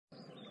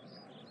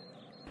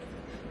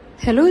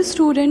Hello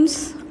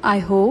students, I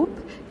hope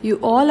you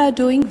all are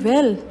doing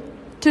well.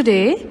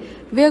 Today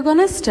we are going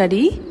to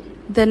study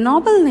The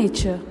Noble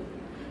Nature.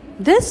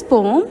 This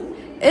poem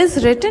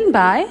is written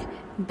by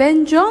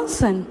Ben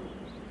Jonson.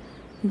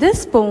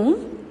 This poem,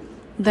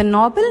 The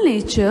Noble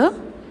Nature,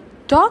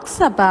 talks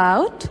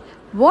about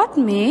what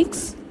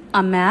makes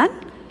a man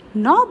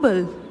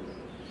noble.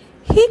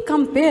 He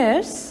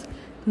compares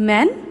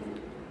men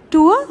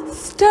to a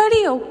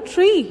sturdy oak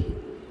tree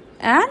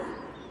and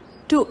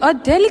to a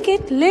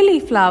delicate lily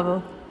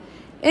flower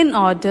in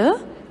order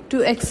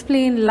to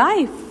explain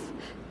life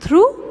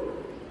through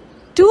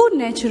two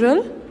natural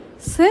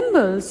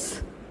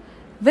symbols,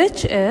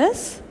 which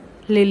is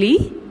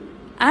lily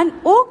and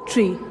oak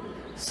tree.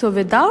 So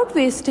without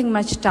wasting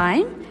much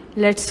time,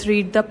 let's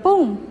read the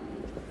poem.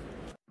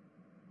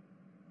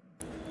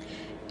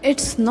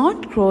 It's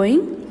not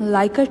growing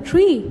like a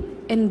tree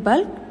in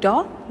bulk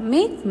doth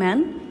make man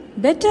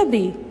better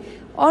be,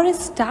 or is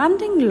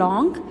standing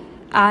long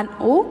an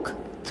oak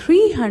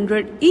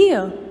 300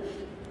 year,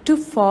 to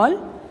fall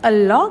a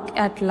log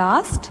at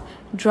last,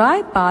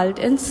 dry, bald,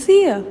 and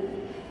sere.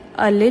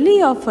 A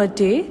lily of a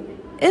day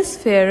is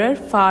fairer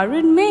far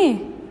in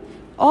May,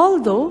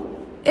 although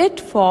it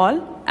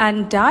fall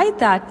and die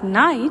that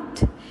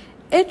night.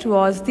 It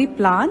was the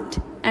plant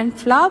and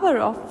flower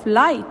of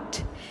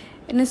light.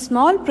 In a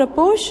small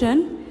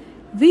proportion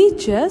we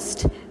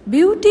just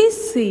beauty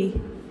see,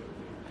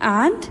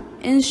 and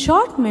in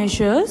short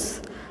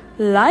measures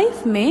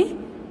life may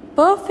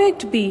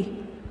perfect be.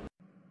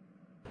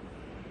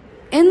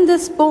 In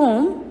this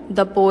poem,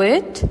 the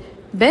poet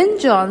Ben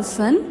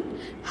Jonson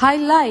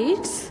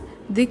highlights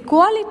the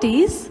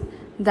qualities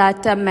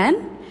that a man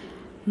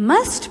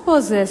must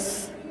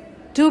possess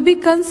to be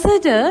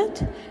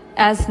considered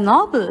as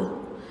noble.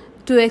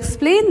 To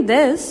explain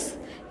this,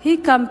 he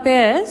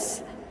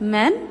compares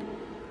men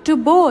to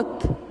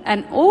both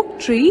an oak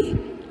tree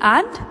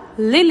and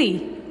lily.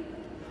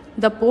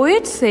 The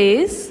poet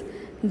says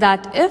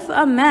that if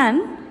a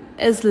man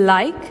is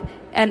like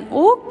an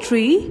oak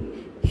tree,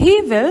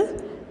 he will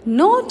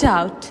no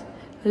doubt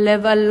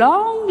live a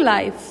long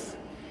life.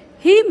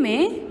 He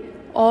may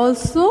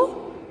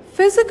also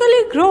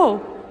physically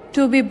grow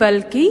to be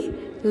bulky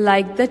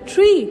like the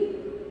tree.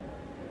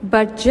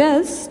 But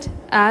just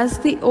as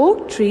the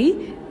oak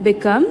tree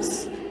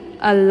becomes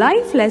a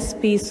lifeless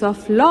piece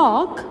of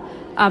log,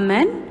 a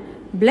man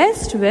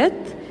blessed with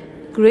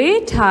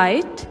great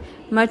height,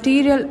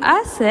 material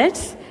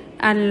assets,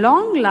 and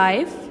long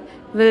life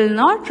will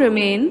not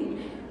remain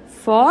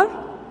for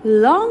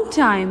long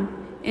time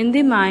in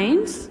the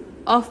minds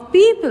of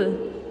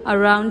people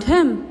around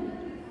him.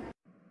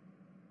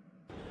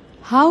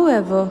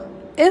 However,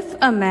 if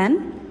a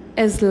man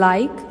is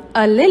like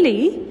a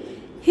lily,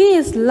 he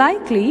is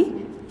likely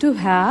to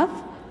have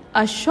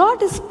a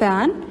short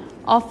span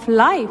of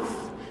life,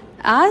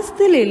 as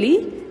the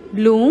lily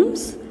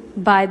blooms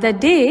by the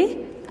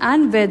day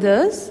and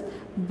withers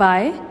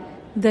by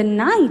the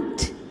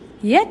night.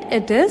 Yet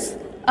it is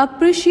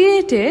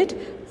appreciated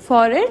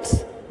for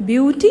its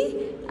beauty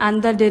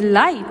and the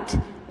delight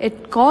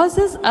it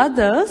causes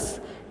others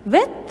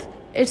with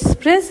its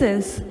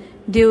presence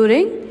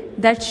during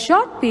that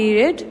short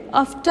period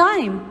of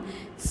time.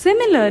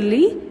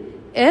 Similarly,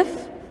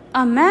 if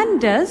a man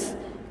does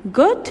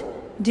good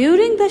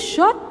during the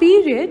short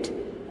period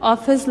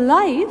of his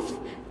life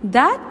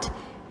that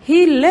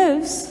he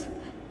lives,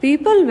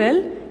 people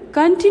will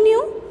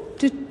continue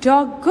to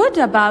talk good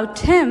about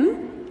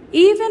him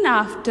even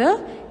after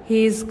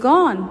he is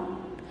gone.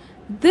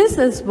 This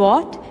is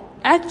what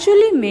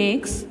actually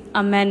makes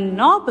a man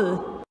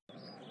noble.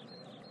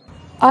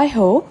 I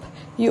hope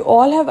you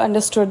all have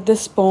understood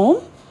this poem.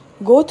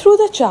 Go through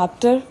the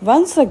chapter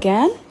once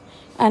again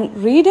and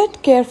read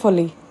it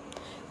carefully.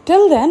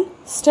 Till then,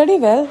 study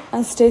well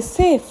and stay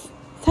safe.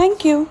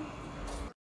 Thank you.